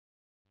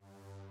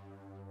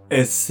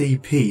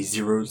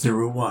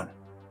SCP-001,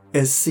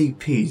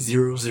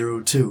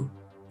 SCP-002,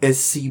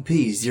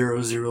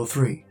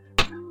 SCP-003,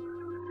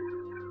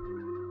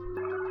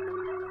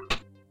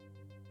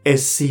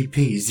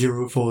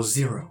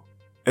 SCP-040,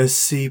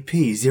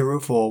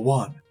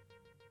 SCP-041.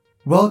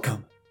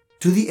 Welcome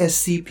to the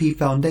SCP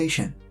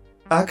Foundation.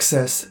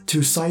 Access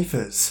to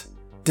ciphers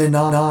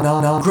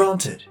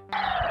granted.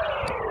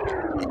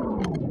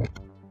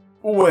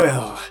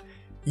 Well,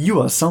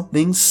 you are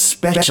something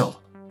special,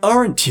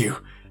 aren't you?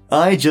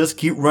 I just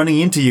keep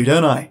running into you,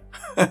 don't I?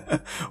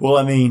 Well,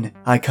 I mean,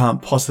 I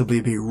can't possibly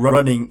be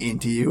running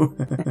into you.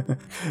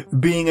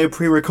 Being a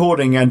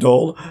pre-recording and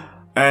all,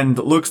 and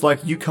looks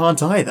like you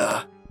can't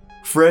either.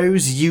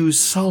 Froze you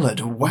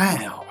solid,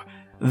 wow.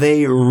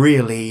 They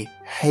really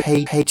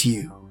hate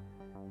you.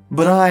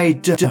 But I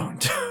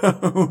don't.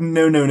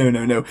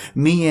 No.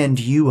 Me and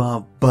you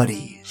are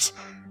buddies.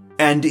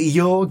 And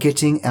you're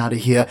getting out of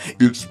here.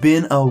 It's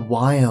been a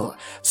while.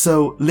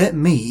 So let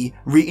me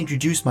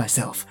reintroduce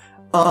myself.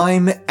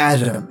 I'm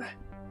Adam.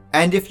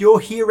 And if you're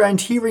here and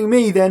hearing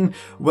me, then,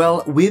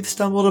 well, we've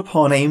stumbled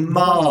upon a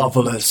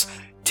marvelous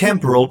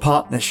temporal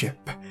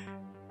partnership.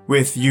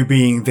 With you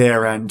being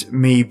there and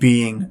me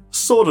being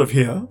sort of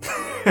here.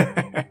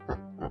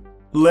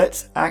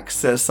 Let's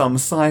access some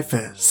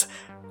ciphers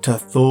to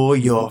thaw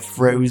your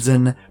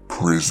frozen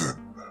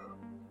prison.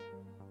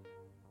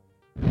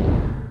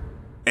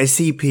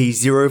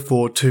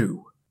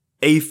 SCP-042,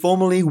 a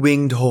formerly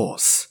winged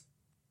horse.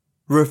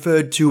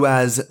 Referred to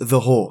as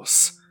the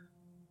Horse.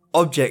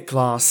 Object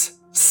Class,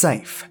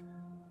 Safe.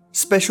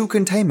 Special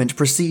Containment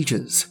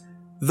Procedures.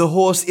 The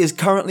horse is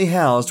currently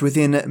housed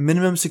within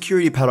Minimum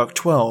Security Paddock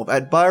 12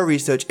 at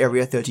Bioresearch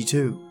Area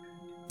 32.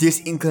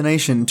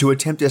 Disinclination to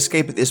attempt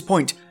escape at this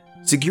point,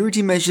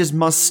 security measures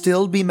must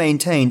still be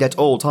maintained at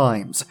all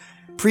times.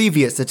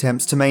 Previous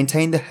attempts to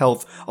maintain the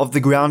health of the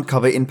ground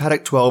cover in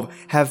Paddock 12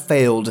 have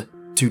failed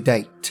to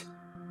date.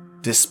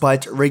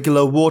 Despite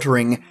regular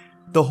watering,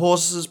 the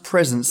horse's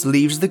presence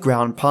leaves the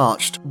ground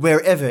parched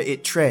wherever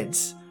it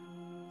treads.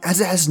 As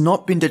it has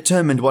not been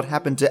determined what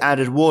happened to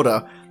added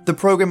water, the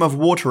program of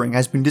watering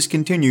has been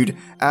discontinued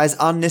as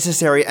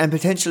unnecessary and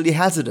potentially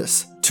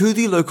hazardous to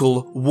the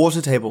local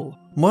water table.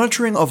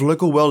 Monitoring of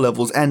local well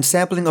levels and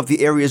sampling of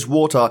the area's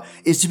water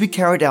is to be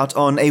carried out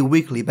on a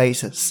weekly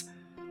basis.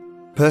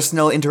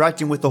 Personnel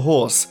interacting with the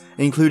horse,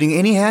 including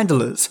any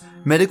handlers,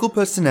 medical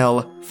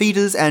personnel,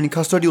 feeders, and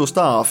custodial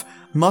staff,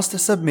 must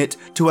submit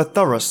to a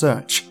thorough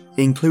search,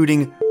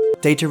 including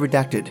data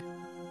redacted.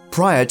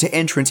 Prior to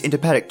entrance into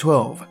Paddock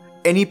 12,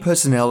 any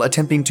personnel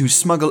attempting to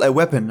smuggle a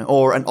weapon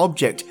or an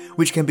object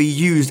which can be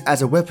used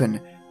as a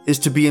weapon is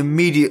to be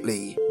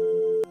immediately.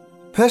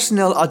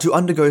 Personnel are to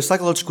undergo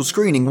psychological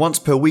screening once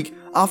per week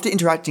after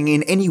interacting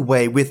in any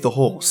way with the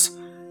horse.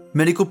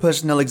 Medical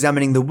personnel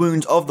examining the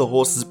wounds of the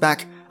horse's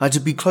back are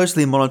to be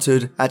closely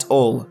monitored at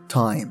all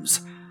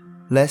times,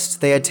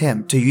 lest they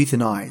attempt to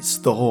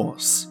euthanize the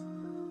horse.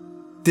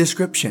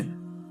 Description: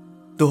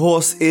 the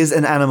horse is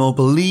an animal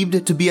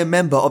believed to be a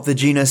member of the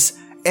genus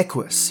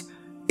Equus.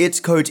 Its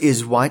coat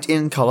is white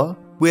in color,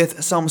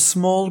 with some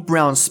small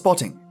brown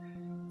spotting.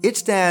 It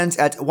stands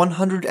at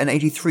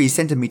 183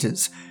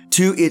 centimeters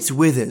to its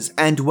withers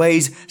and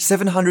weighs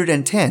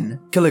 710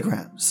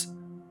 kilograms.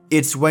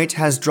 Its weight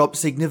has dropped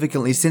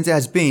significantly since it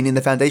has been in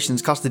the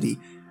Foundation's custody,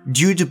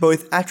 due to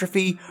both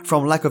atrophy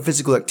from lack of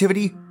physical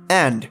activity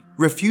and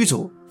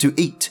refusal to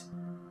eat.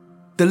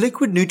 The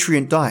liquid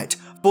nutrient diet,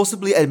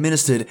 forcibly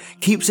administered,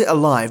 keeps it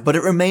alive, but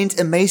it remains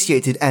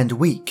emaciated and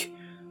weak.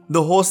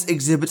 The horse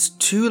exhibits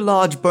 2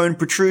 large bone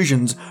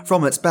protrusions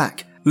from its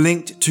back,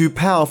 linked to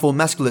powerful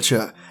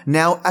musculature,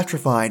 now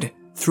atrophied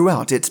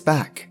throughout its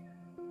back.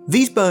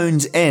 These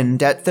bones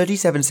end at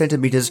 37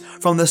 centimeters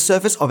from the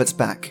surface of its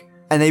back,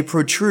 and they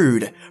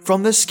protrude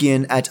from the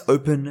skin at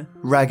open,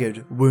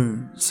 ragged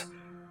wounds.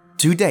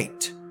 To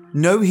date,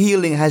 no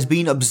healing has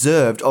been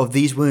observed of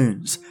these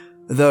wounds,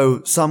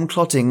 though some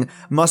clotting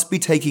must be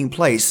taking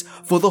place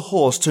for the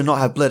horse to not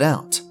have bled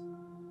out.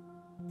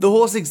 The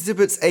horse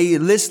exhibits a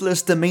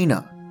listless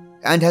demeanor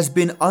and has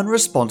been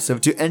unresponsive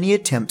to any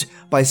attempt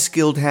by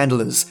skilled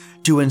handlers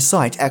to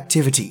incite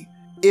activity.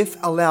 If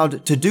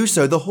allowed to do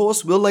so, the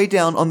horse will lay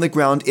down on the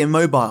ground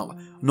immobile,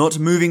 not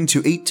moving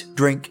to eat,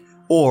 drink,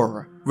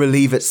 or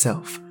relieve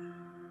itself.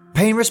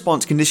 Pain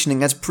response conditioning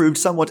has proved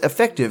somewhat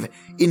effective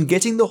in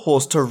getting the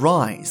horse to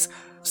rise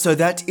so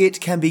that it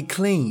can be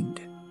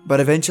cleaned, but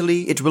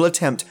eventually it will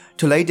attempt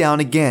to lay down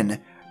again,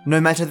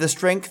 no matter the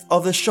strength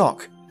of the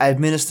shock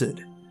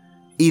administered,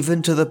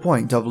 even to the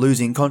point of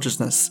losing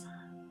consciousness.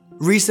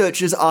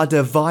 Researchers are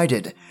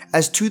divided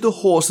as to the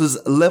horse's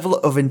level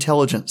of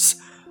intelligence.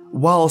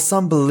 While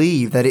some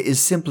believe that it is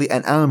simply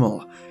an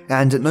animal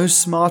and no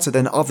smarter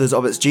than others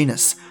of its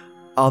genus,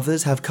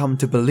 others have come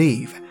to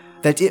believe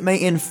that it may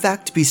in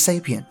fact be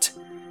sapient.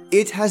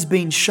 It has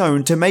been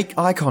shown to make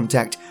eye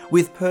contact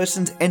with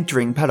persons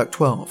entering Paddock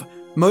 12,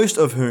 most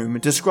of whom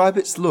describe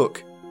its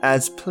look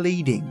as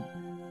pleading.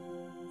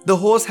 The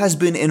horse has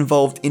been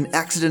involved in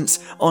accidents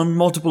on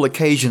multiple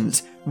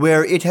occasions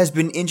where it has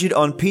been injured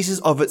on pieces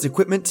of its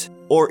equipment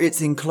or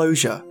its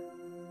enclosure,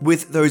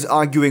 with those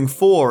arguing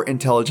for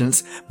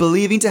intelligence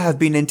believing to have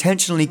been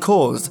intentionally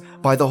caused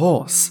by the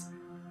horse.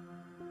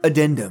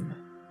 Addendum.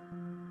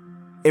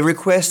 A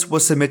request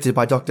was submitted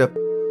by Dr.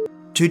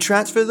 to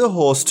transfer the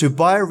horse to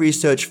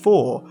Bioresearch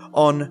 4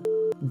 on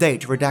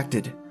date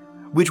redacted,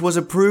 which was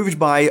approved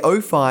by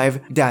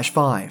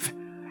 05-5.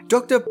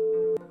 Dr.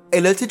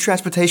 alerted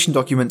transportation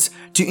documents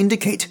to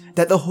indicate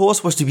that the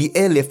horse was to be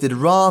airlifted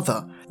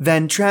rather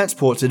than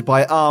transported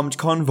by armed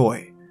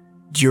convoy.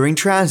 During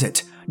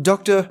transit,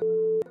 Dr.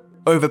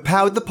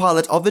 overpowered the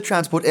pilot of the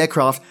transport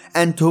aircraft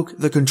and took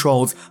the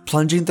controls,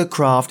 plunging the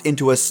craft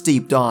into a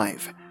steep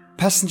dive.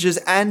 Passengers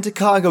and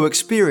cargo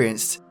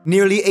experienced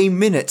nearly a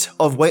minute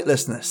of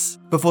weightlessness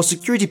before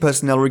security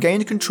personnel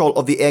regained control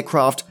of the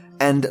aircraft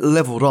and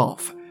leveled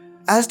off.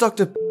 As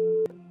Dr.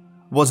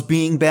 was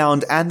being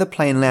bound and the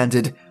plane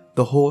landed,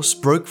 the horse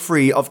broke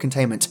free of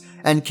containment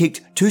and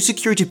kicked 2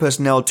 security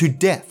personnel to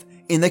death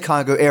in the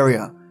cargo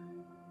area.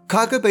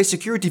 Cargo-based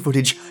security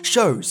footage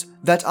shows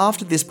that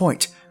after this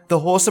point, the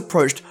horse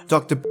approached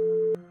Dr.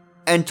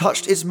 and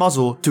touched its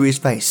muzzle to his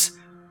face.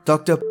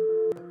 Dr.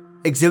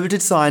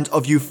 exhibited signs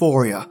of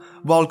euphoria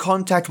while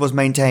contact was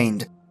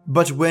maintained,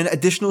 but when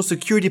additional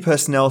security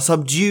personnel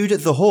subdued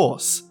the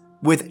horse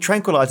with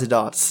tranquilizer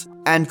darts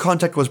and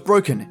contact was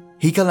broken,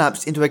 he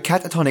collapsed into a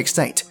catatonic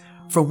state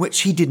from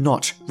which he did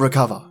not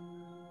recover.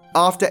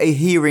 After a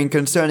hearing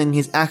concerning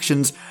his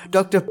actions,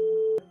 Dr.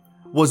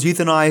 was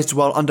euthanized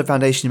while under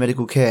Foundation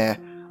medical care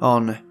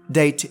on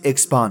date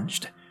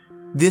expunged.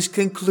 This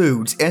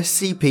concludes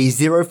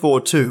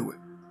SCP-042,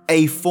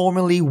 a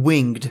formerly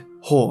winged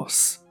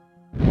horse.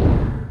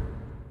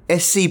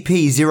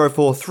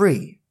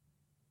 SCP-043,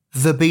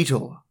 the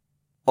Beetle.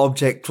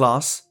 Object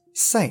Class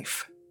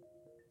Safe.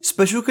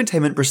 Special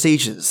Containment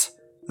Procedures.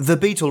 The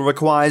Beetle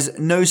requires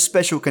no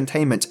special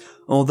containment,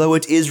 although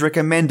it is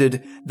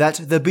recommended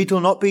that the Beetle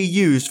not be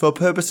used for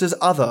purposes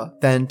other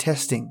than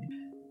testing.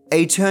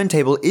 A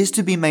turntable is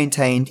to be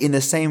maintained in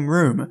the same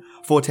room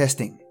for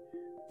testing.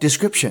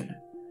 Description: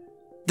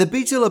 the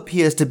Beetle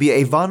appears to be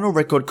a vinyl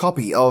record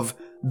copy of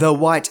The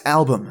White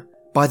Album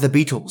by the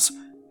Beatles.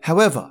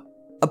 However,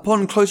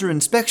 upon closer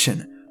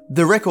inspection,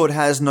 the record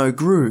has no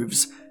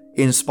grooves.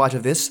 In spite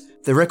of this,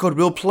 the record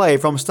will play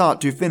from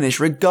start to finish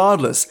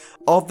regardless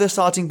of the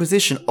starting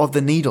position of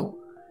the needle.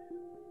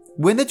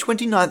 When the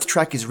 29th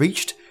track is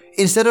reached,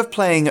 instead of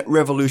playing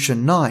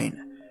Revolution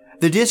 9,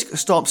 the disc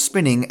stops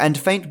spinning and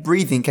faint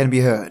breathing can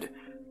be heard.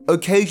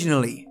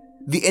 Occasionally,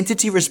 the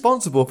entity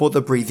responsible for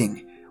the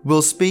breathing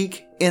will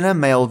speak in a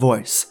male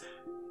voice.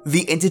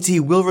 The entity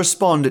will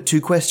respond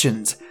to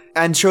questions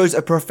and shows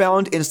a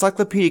profound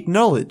encyclopedic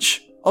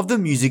knowledge of the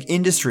music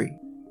industry,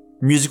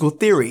 musical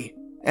theory,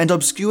 and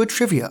obscure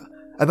trivia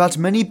about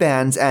many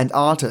bands and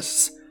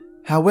artists.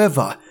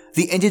 However,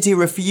 the entity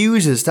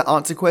refuses to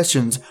answer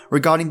questions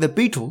regarding the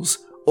Beatles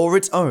or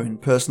its own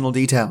personal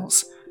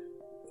details.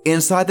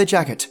 Inside the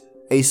jacket,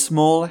 a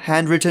small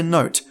handwritten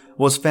note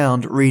was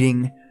found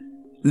reading,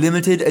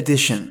 "Limited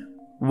edition,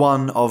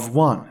 1 of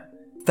 1.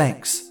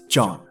 Thanks,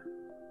 John."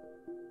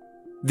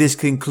 This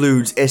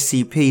concludes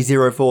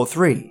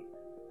SCP-043,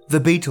 the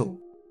Beetle.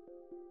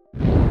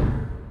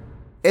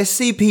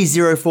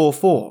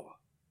 SCP-044,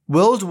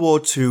 World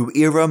War II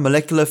era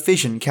molecular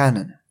fission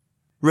cannon,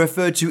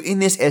 referred to in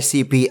this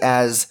SCP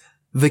as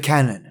the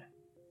Cannon.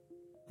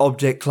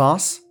 Object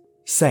Class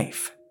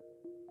Safe.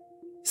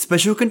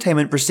 Special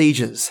Containment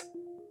Procedures.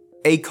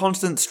 A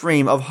constant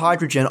stream of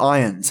hydrogen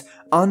ions,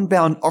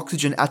 unbound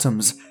oxygen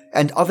atoms,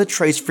 and other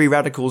trace-free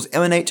radicals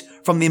emanate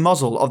from the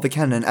muzzle of the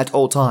cannon at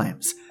all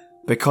times.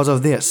 Because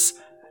of this,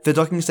 the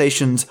docking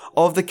stations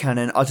of the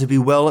cannon are to be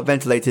well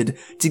ventilated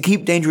to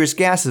keep dangerous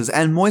gases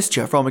and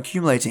moisture from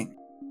accumulating.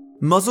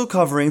 Muzzle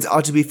coverings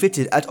are to be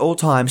fitted at all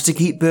times to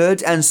keep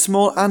birds and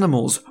small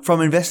animals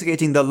from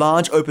investigating the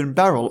large open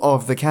barrel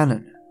of the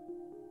cannon.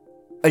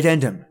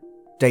 Addendum.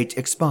 Date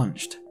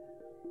expunged.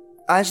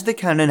 As the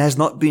cannon has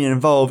not been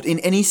involved in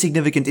any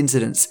significant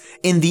incidents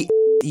in the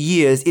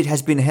years it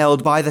has been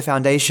held by the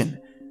Foundation,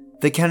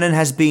 the cannon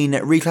has been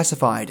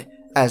reclassified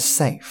as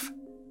safe.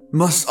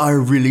 Must I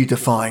really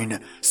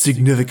define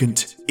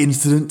significant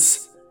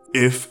incidents?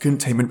 If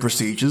containment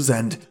procedures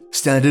and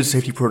standard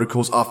safety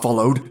protocols are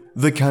followed,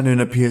 the cannon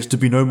appears to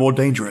be no more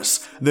dangerous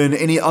than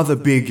any other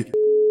big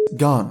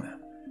gun.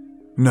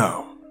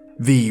 No,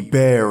 the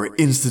bear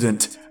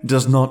incident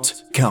does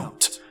not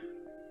count.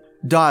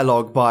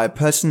 Dialogue by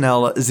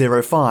Personnel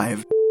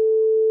 05.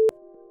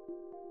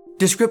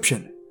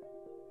 Description: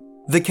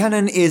 the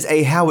cannon is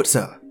a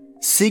howitzer,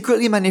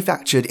 secretly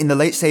manufactured in the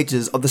late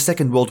stages of the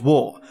Second World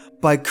War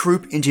by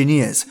Krupp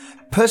engineers,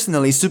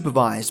 personally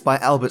supervised by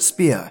Albert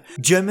Speer,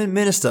 German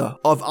Minister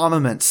of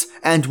Armaments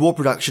and War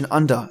Production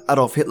under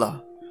Adolf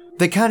Hitler.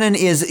 The cannon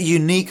is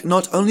unique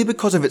not only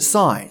because of its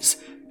size,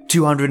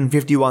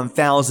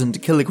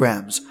 251,000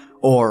 kilograms,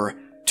 or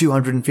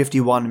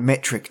 251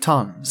 metric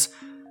tons,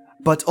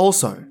 but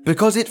also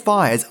because it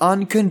fires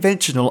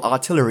unconventional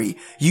artillery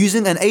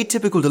using an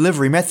atypical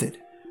delivery method.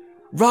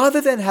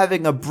 Rather than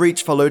having a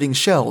breech for loading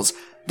shells,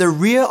 the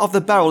rear of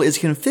the barrel is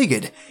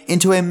configured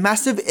into a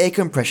massive air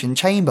compression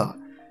chamber.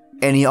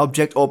 Any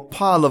object or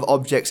pile of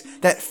objects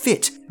that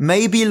fit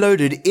may be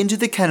loaded into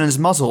the cannon's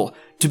muzzle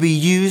to be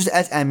used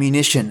as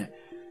ammunition.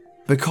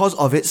 Because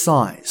of its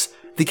size,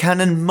 the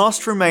cannon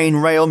must remain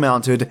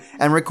rail-mounted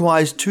and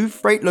requires 2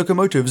 freight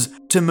locomotives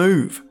to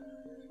move.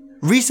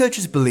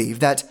 Researchers believe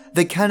that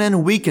the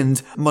cannon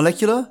weakens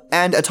molecular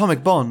and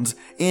atomic bonds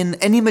in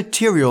any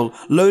material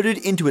loaded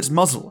into its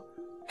muzzle.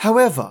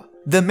 However,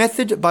 the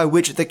method by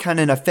which the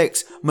cannon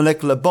affects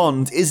molecular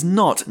bonds is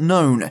not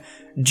known,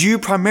 due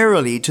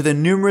primarily to the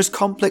numerous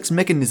complex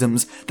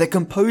mechanisms that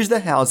compose the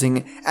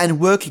housing and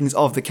workings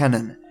of the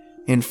cannon.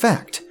 In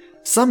fact,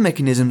 some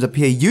mechanisms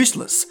appear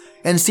useless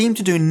and seem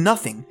to do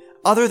nothing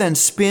other than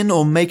spin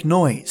or make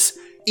noise,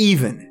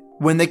 even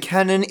when the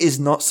cannon is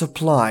not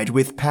supplied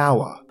with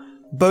power.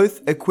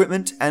 Both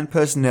equipment and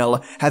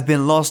personnel have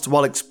been lost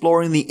while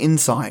exploring the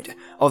inside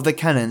of the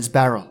cannon's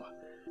barrel.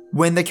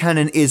 When the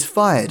cannon is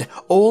fired,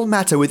 all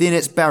matter within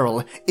its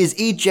barrel is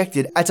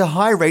ejected at a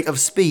high rate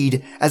of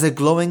speed as a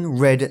glowing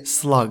red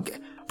slug,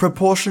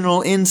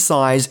 proportional in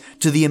size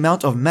to the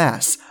amount of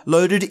mass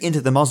loaded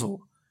into the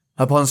muzzle.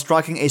 Upon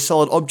striking a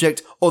solid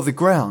object or the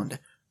ground,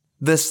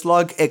 the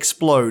slug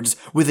explodes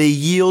with a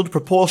yield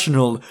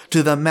proportional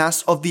to the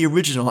mass of the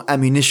original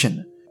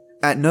ammunition,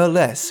 at no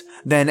less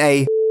than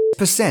a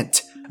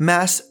 %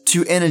 mass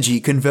to energy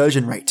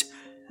conversion rate.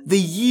 The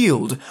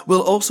yield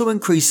will also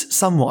increase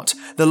somewhat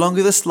the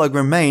longer the slug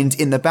remains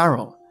in the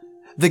barrel.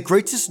 The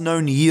greatest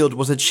known yield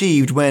was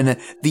achieved when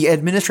the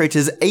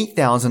administrator's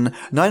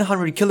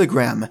 8,900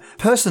 kilogram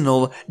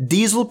personal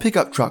diesel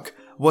pickup truck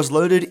was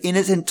loaded in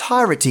its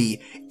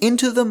entirety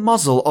into the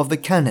muzzle of the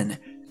cannon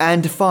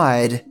and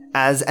fired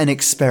as an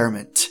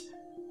experiment.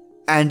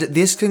 And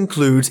this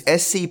concludes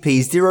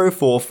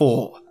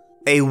SCP-044,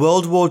 a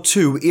World War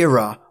II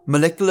era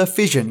molecular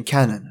fission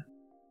cannon.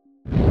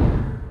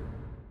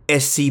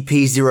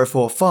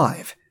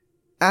 SCP-045,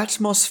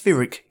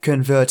 Atmospheric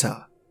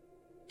Converter,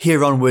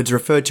 here onwards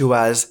referred to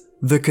as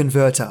the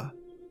Converter.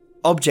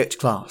 Object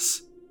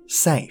Class: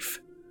 Safe.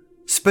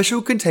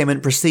 Special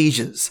Containment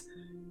Procedures.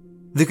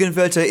 The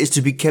Converter is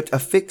to be kept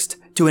affixed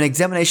to an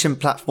examination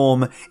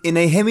platform in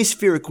a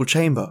hemispherical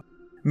chamber,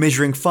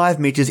 measuring 5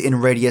 meters in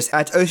radius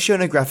at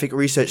Oceanographic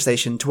Research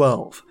Station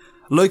 12,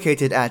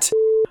 located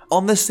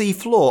on the sea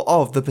floor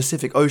of the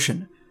Pacific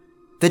Ocean.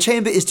 The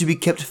chamber is to be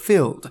kept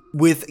filled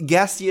with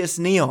gaseous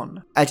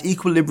neon at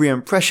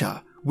equilibrium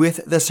pressure with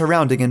the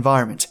surrounding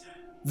environment.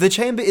 The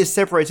chamber is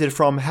separated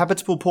from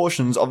habitable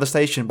portions of the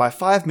station by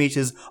 5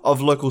 meters of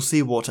local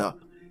seawater,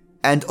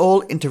 and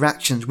all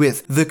interactions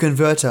with the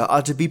converter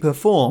are to be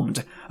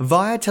performed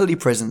via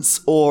telepresence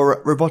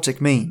or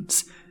robotic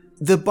means.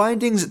 The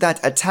bindings that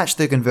attach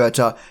the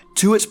converter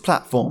to its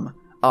platform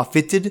are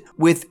fitted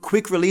with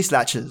quick-release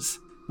latches,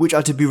 which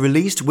are to be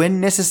released when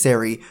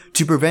necessary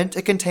to prevent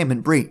a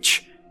containment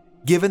breach.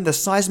 Given the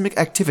seismic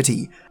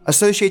activity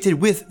associated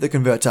with the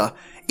converter,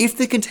 if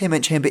the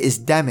containment chamber is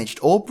damaged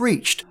or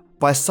breached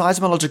by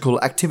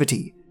seismological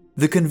activity,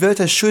 the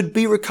converter should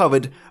be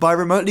recovered by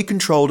remotely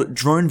controlled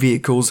drone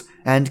vehicles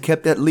and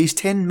kept at least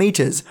 10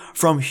 meters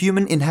from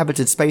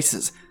human-inhabited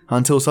spaces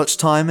until such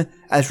time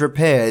as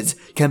repairs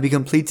can be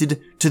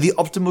completed to the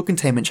optimal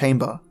containment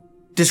chamber.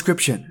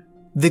 Description: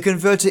 the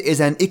converter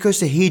is an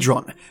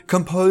icosahedron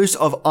composed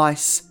of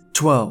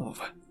ice-12,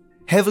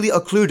 heavily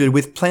occluded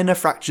with planar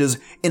fractures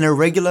in a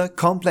regular,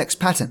 complex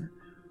pattern.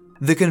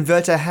 The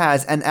converter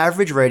has an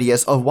average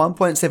radius of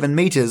 1.7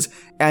 meters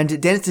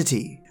and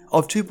density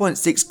of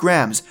 2.6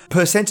 grams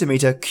per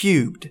centimeter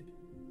cubed,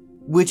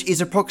 which is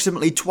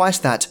approximately twice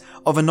that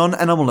of a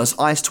non-anomalous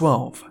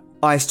ice-12.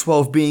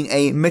 Ice-12 being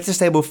a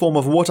metastable form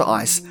of water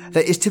ice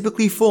that is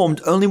typically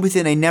formed only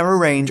within a narrow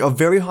range of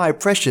very high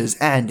pressures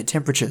and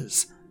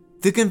temperatures.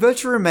 The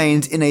converter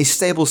remains in a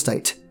stable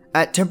state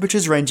at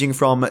temperatures ranging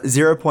from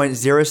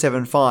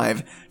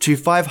 0.075 to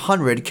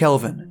 500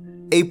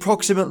 Kelvin,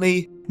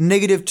 approximately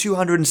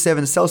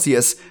 -207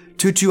 Celsius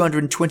to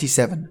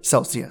 227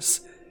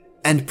 Celsius,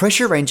 and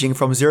pressure ranging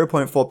from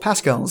 0.4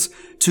 pascals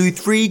to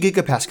 3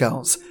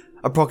 gigapascals,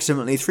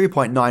 approximately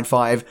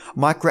 3.95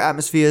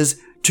 microatmospheres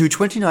to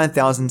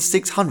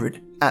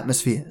 29,600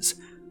 atmospheres.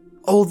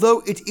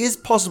 Although it is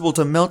possible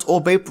to melt or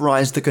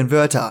vaporize the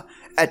converter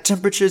at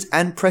temperatures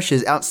and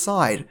pressures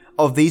outside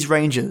of these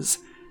ranges,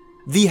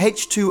 the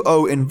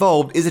H2O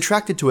involved is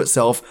attracted to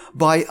itself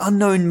by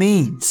unknown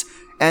means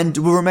and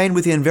will remain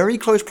within very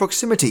close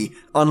proximity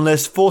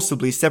unless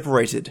forcibly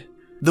separated.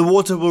 The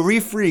water will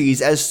refreeze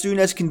as soon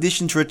as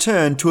conditions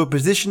return to a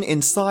position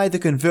inside the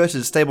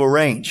converter's stable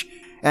range,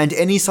 and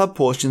any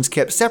subportions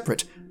kept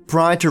separate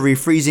prior to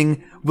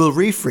refreezing will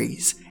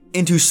refreeze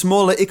into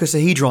smaller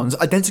icosahedrons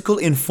identical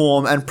in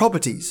form and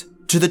properties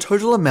to the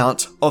total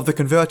amount of the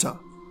converter.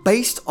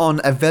 Based on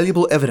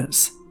available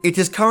evidence, it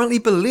is currently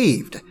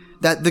believed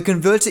that the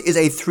converter is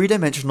a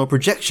 3-dimensional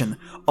projection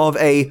of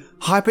a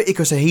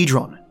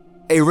hypericosahedron,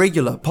 a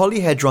regular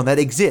polyhedron that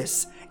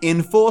exists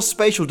in 4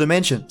 spatial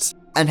dimensions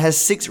and has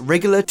 6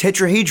 regular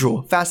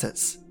tetrahedral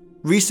facets.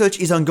 Research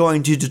is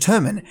ongoing to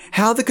determine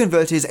how the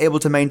converter is able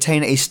to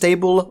maintain a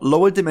stable,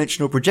 lower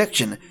dimensional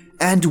projection,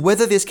 and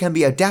whether this can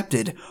be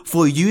adapted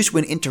for use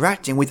when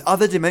interacting with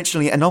other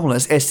dimensionally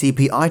anomalous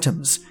SCP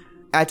items,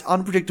 at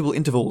unpredictable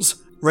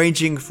intervals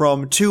ranging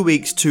from 2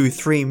 weeks to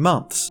 3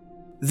 months.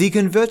 The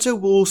converter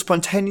will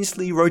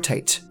spontaneously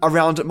rotate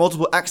around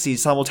multiple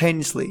axes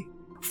simultaneously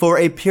for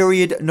a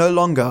period no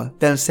longer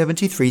than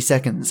 73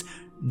 seconds.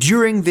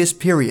 During this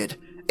period,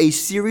 a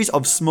series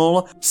of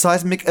small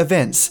seismic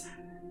events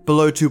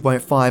below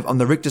 2.5 on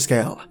the Richter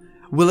scale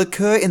will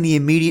occur in the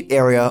immediate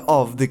area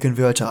of the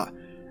converter.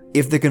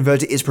 If the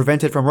converter is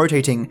prevented from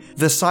rotating,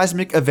 the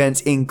seismic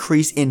events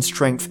increase in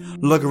strength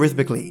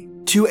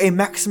logarithmically to a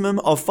maximum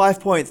of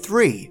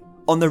 5.3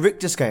 on the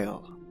Richter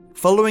scale.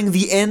 Following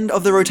the end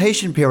of the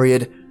rotation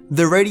period,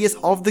 the radius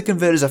of the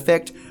converter's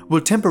effect will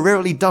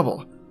temporarily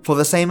double for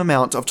the same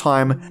amount of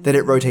time that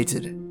it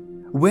rotated.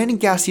 When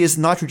gaseous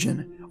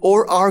nitrogen,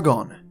 or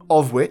argon,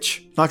 of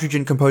which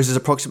nitrogen composes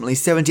approximately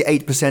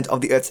 78%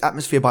 of the Earth's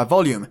atmosphere by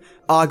volume,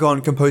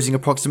 argon composing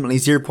approximately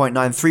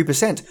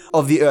 0.93%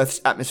 of the Earth's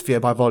atmosphere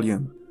by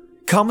volume,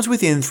 comes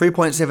within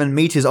 3.7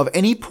 meters of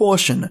any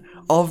portion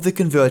of the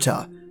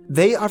converter,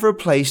 they are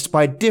replaced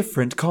by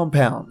different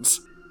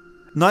compounds.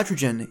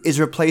 Nitrogen is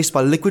replaced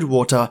by liquid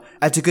water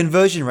at a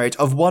conversion rate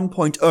of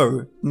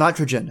 1.0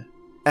 nitrogen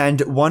and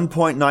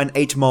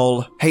 1.98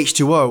 mole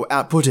H2O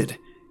outputted.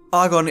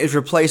 Argon is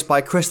replaced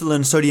by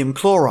crystalline sodium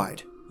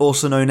chloride,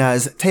 also known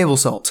as table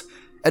salt,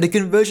 at a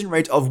conversion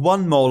rate of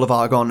 1 mole of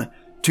argon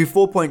to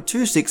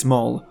 4.26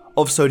 mole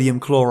of sodium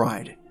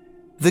chloride.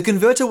 The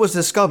converter was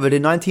discovered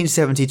in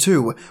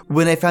 1972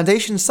 when a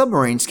Foundation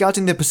submarine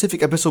scouting the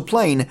Pacific Abyssal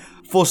Plain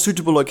for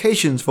suitable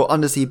locations for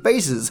undersea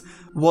bases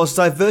was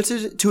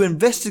diverted to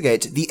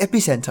investigate the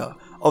epicenter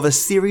of a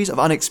series of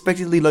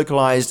unexpectedly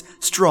localized,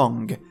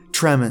 strong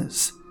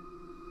tremors.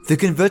 The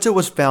converter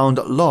was found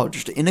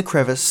lodged in a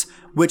crevice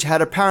which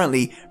had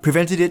apparently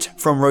prevented it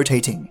from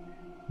rotating.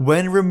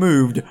 When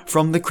removed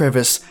from the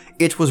crevice,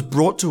 it was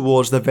brought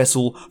towards the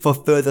vessel for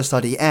further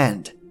study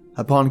and,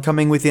 upon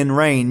coming within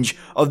range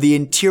of the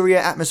interior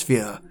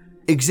atmosphere,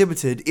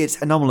 exhibited its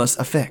anomalous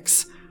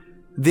effects.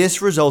 This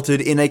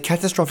resulted in a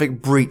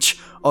catastrophic breach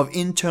of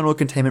internal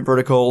containment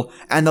protocol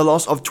and the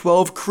loss of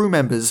 12 crew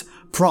members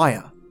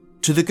prior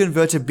to the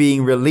converter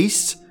being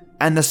released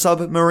and the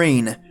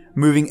submarine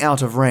moving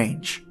out of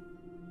range.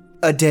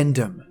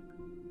 Addendum.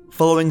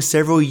 Following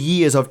several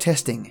years of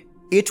testing,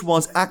 it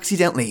was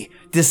accidentally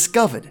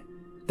discovered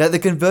that the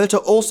converter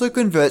also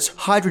converts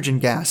hydrogen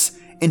gas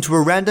into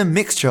a random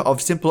mixture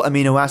of simple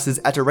amino acids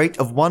at a rate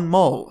of 1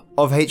 mole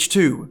of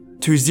H2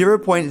 to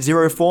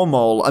 0.04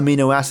 mole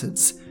amino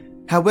acids.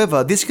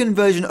 However, this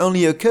conversion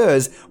only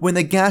occurs when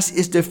the gas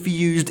is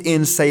diffused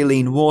in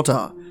saline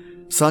water,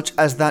 such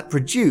as that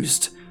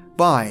produced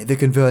by the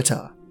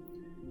converter.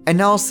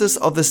 Analysis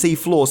of the sea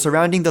floor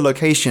surrounding the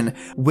location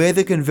where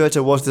the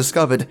converter was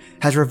discovered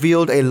has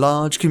revealed a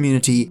large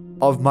community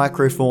of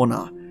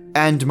microfauna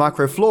and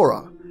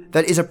microflora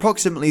that is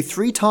approximately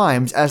 3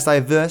 times as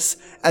diverse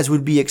as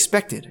would be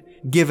expected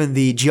given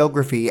the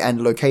geography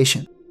and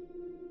location.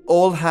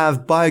 All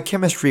have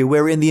biochemistry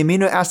wherein the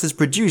amino acids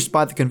produced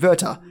by the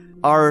converter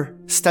are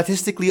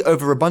statistically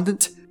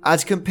overabundant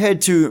as compared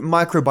to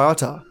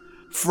microbiota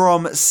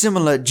from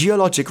similar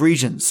geologic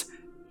regions.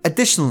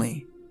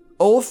 Additionally,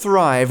 all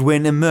thrive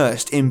when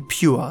immersed in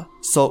pure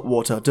salt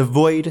water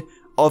devoid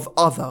of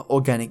other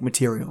organic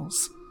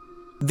materials.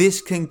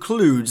 This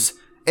concludes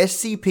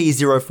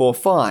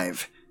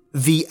SCP-045,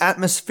 the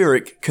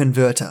Atmospheric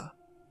Converter.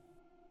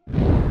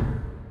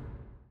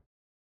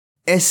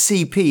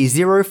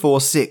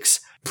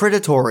 SCP-046,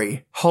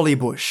 Predatory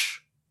Hollybush,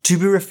 to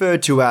be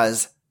referred to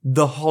as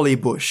the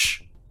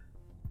Hollybush.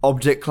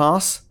 Object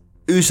Class: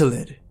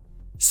 Usalid.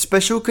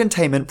 Special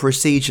Containment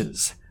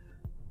Procedures.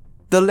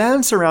 The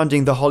land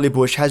surrounding the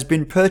Hollybush has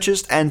been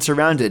purchased and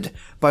surrounded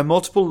by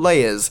multiple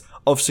layers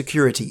of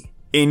security,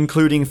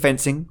 including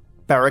fencing,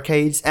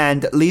 barricades,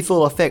 and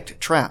lethal effect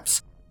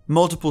traps.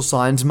 Multiple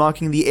signs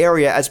marking the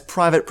area as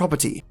private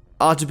property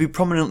are to be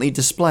prominently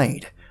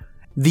displayed.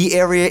 The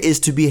area is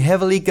to be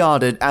heavily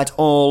guarded at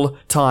all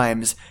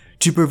times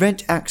to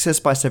prevent access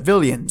by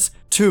civilians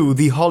to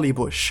the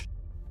Hollybush.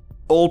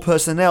 All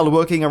personnel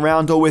working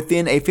around or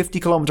within a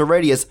 50-kilometer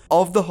radius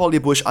of the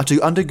Hollybush are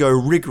to undergo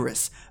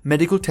rigorous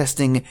medical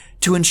testing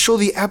to ensure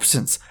the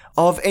absence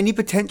of any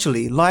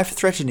potentially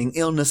life-threatening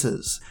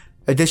illnesses.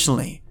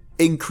 Additionally,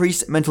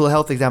 increased mental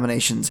health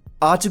examinations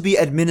are to be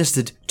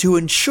administered to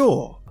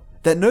ensure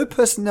that no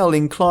personnel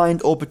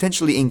inclined or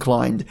potentially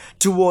inclined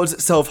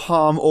towards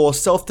self-harm or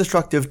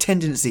self-destructive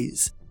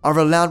tendencies are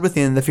allowed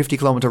within the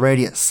 50-kilometer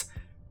radius.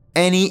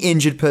 Any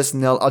injured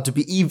personnel are to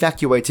be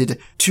evacuated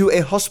to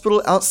a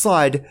hospital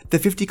outside the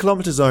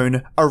 50-kilometer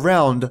zone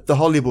around the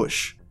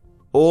Hollybush.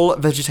 All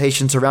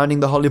vegetation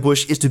surrounding the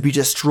Hollybush is to be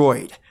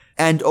destroyed,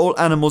 and all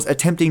animals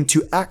attempting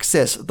to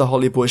access the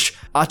Hollybush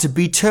are to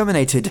be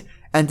terminated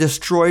and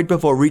destroyed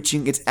before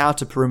reaching its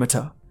outer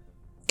perimeter.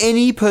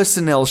 Any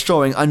personnel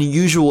showing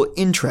unusual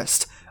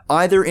interest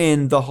either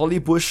in the Holly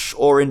Bush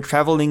or in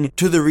traveling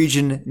to the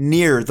region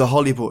near the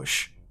Holly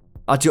Bush,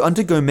 are to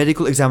undergo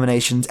medical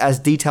examinations as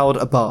detailed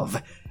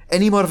above.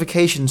 Any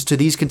modifications to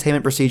these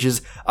containment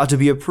procedures are to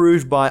be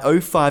approved by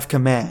O5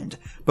 Command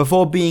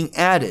before being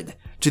added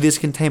to this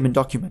containment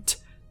document.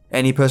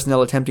 Any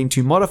personnel attempting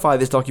to modify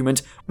this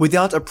document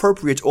without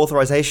appropriate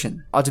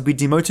authorization are to be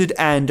demoted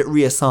and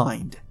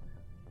reassigned.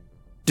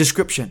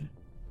 Description: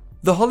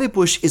 the Holly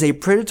Bush is a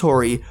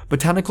predatory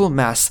botanical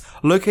mass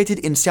located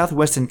in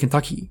southwestern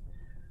Kentucky.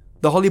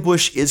 The Holly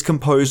Bush is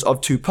composed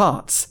of two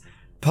parts.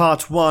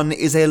 Part 1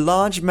 is a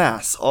large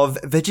mass of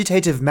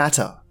vegetative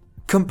matter,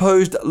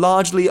 composed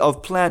largely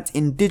of plants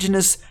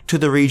indigenous to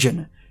the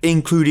region,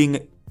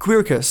 including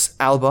Quercus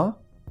alba,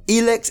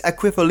 Ilex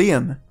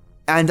aquifolium,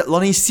 and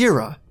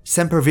Lonicera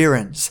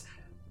sempervirens,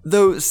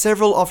 though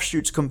several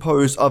offshoots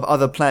composed of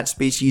other plant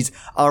species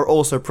are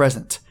also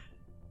present.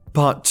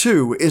 Part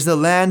 2 is the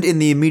land in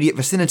the immediate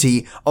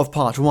vicinity of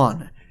Part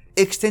 1,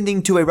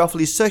 extending to a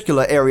roughly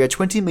circular area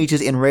 20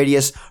 meters in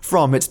radius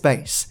from its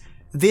base.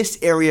 This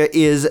area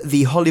is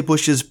the Holly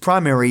Bush's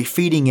primary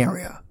feeding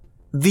area.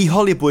 The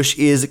Holly Bush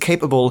is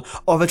capable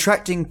of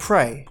attracting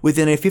prey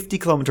within a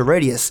 50-kilometer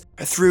radius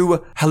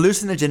through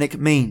hallucinogenic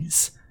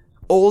means.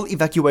 All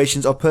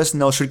evacuations of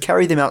personnel should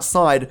carry them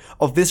outside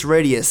of this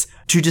radius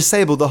to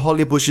disable the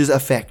Holly Bush's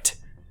effect.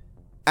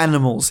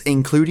 Animals,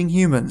 including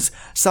humans,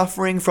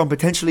 suffering from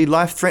potentially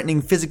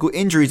life-threatening physical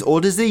injuries or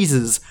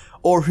diseases,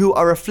 or who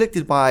are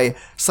afflicted by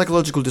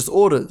psychological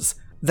disorders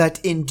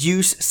that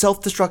induce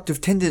self-destructive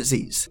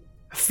tendencies,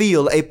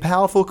 feel a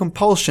powerful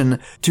compulsion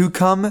to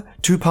come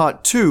to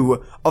Part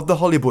 2 of the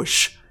Holly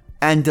Bush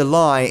and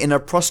lie in a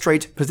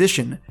prostrate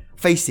position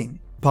facing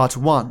Part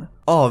 1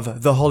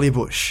 of the Holly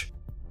Bush.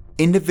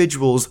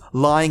 Individuals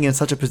lying in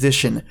such a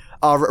position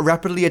are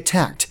rapidly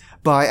attacked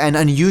by an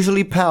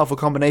unusually powerful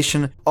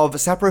combination of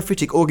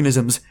saprophytic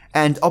organisms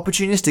and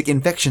opportunistic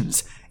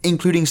infections,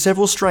 including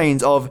several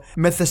strains of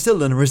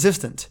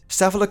methicillin-resistant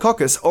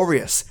Staphylococcus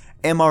aureus,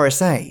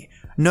 MRSA,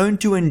 known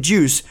to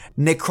induce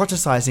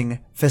necroticizing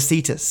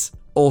fasciitis,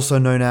 also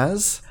known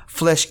as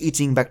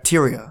flesh-eating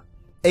bacteria,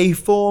 a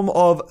form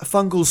of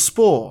fungal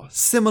spore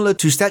similar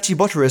to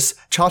Stachybotrys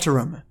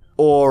chartarum,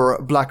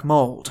 or black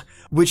mold,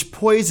 which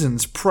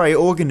poisons prey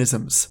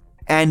organisms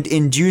and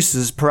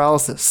induces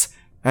paralysis,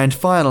 and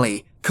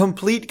finally,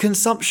 complete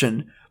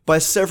consumption by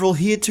several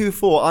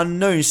heretofore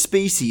unknown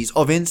species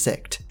of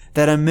insect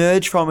that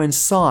emerge from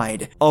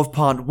inside of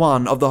Part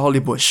 1 of the Holly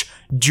Bush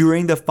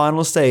during the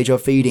final stage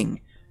of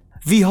feeding.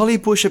 The Holly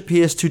Bush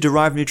appears to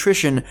derive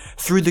nutrition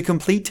through the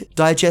complete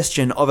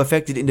digestion of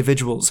affected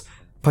individuals,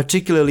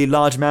 particularly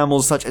large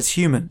mammals such as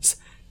humans.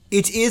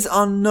 It is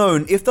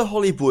unknown if the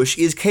Holly Bush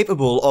is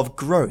capable of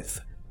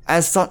growth.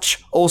 As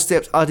such, all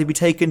steps are to be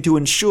taken to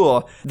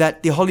ensure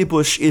that the Holly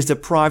Bush is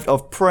deprived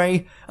of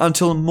prey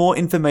until more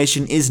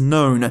information is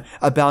known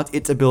about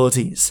its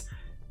abilities.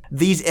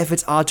 These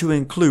efforts are to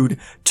include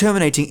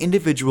terminating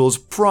individuals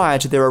prior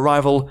to their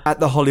arrival at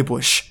the Holly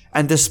Bush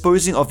and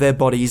disposing of their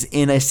bodies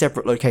in a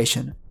separate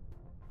location.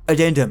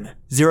 Addendum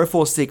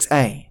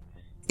 046A.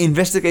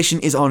 Investigation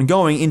is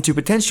ongoing into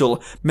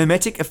potential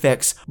mimetic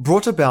effects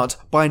brought about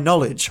by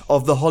knowledge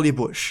of the Holly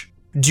Bush,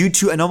 due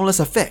to anomalous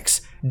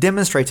effects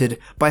demonstrated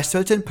by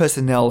certain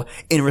personnel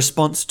in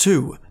response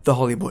to the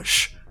Holly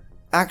Bush.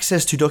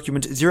 Access to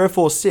document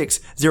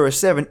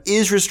 04607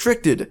 is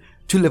restricted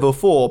to level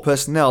 4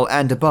 personnel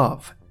and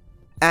above.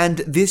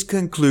 And this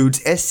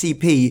concludes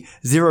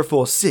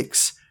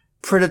SCP-046,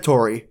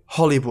 Predatory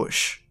Holly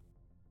Bush.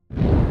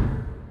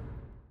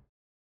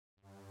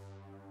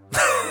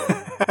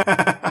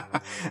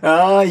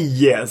 Ah,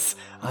 yes,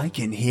 I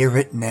can hear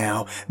it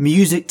now.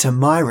 Music to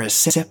my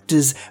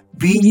receptors,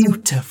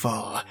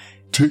 beautiful.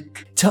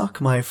 Tick-tock,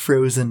 my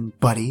frozen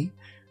buddy.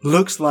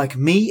 Looks like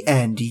me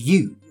and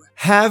you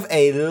have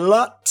a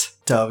lot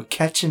of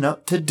catching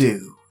up to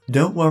do.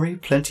 Don't worry,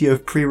 plenty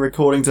of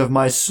pre-recordings of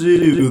my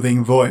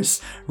soothing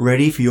voice,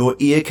 ready for your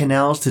ear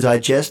canals to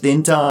digest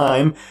in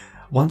time.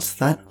 Once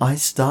that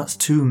ice starts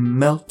to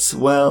melt,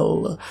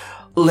 well,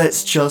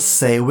 let's just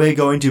say we're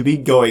going to be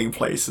going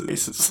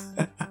places.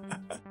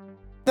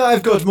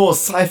 I've got more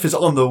ciphers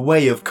on the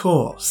way, of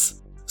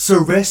course.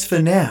 So rest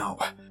for now.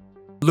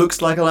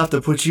 Looks like I'll have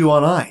to put you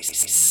on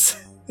ice.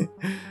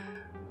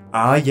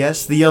 Ah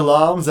yes, the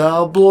alarms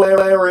are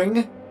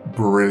blaring.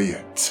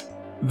 Brilliant.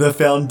 The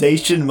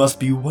Foundation must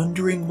be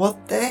wondering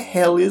what the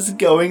hell is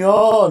going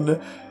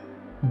on.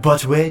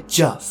 But we're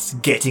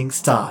just getting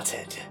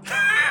started.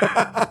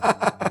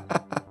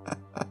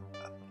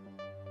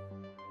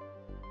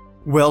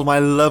 Well, my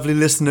lovely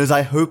listeners,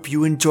 I hope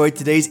you enjoyed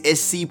today's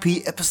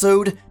SCP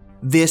episode.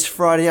 This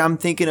Friday I'm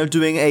thinking of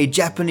doing a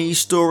Japanese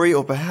story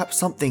or perhaps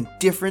something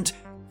different.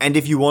 And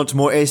if you want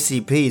more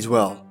SCPs,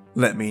 well,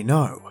 let me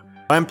know.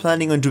 I'm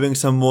planning on doing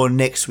some more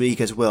next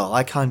week as well.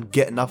 I can't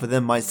get enough of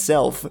them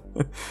myself.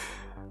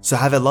 So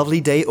have a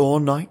lovely day or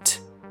night.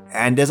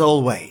 And as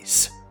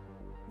always,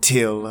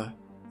 till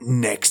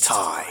next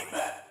time.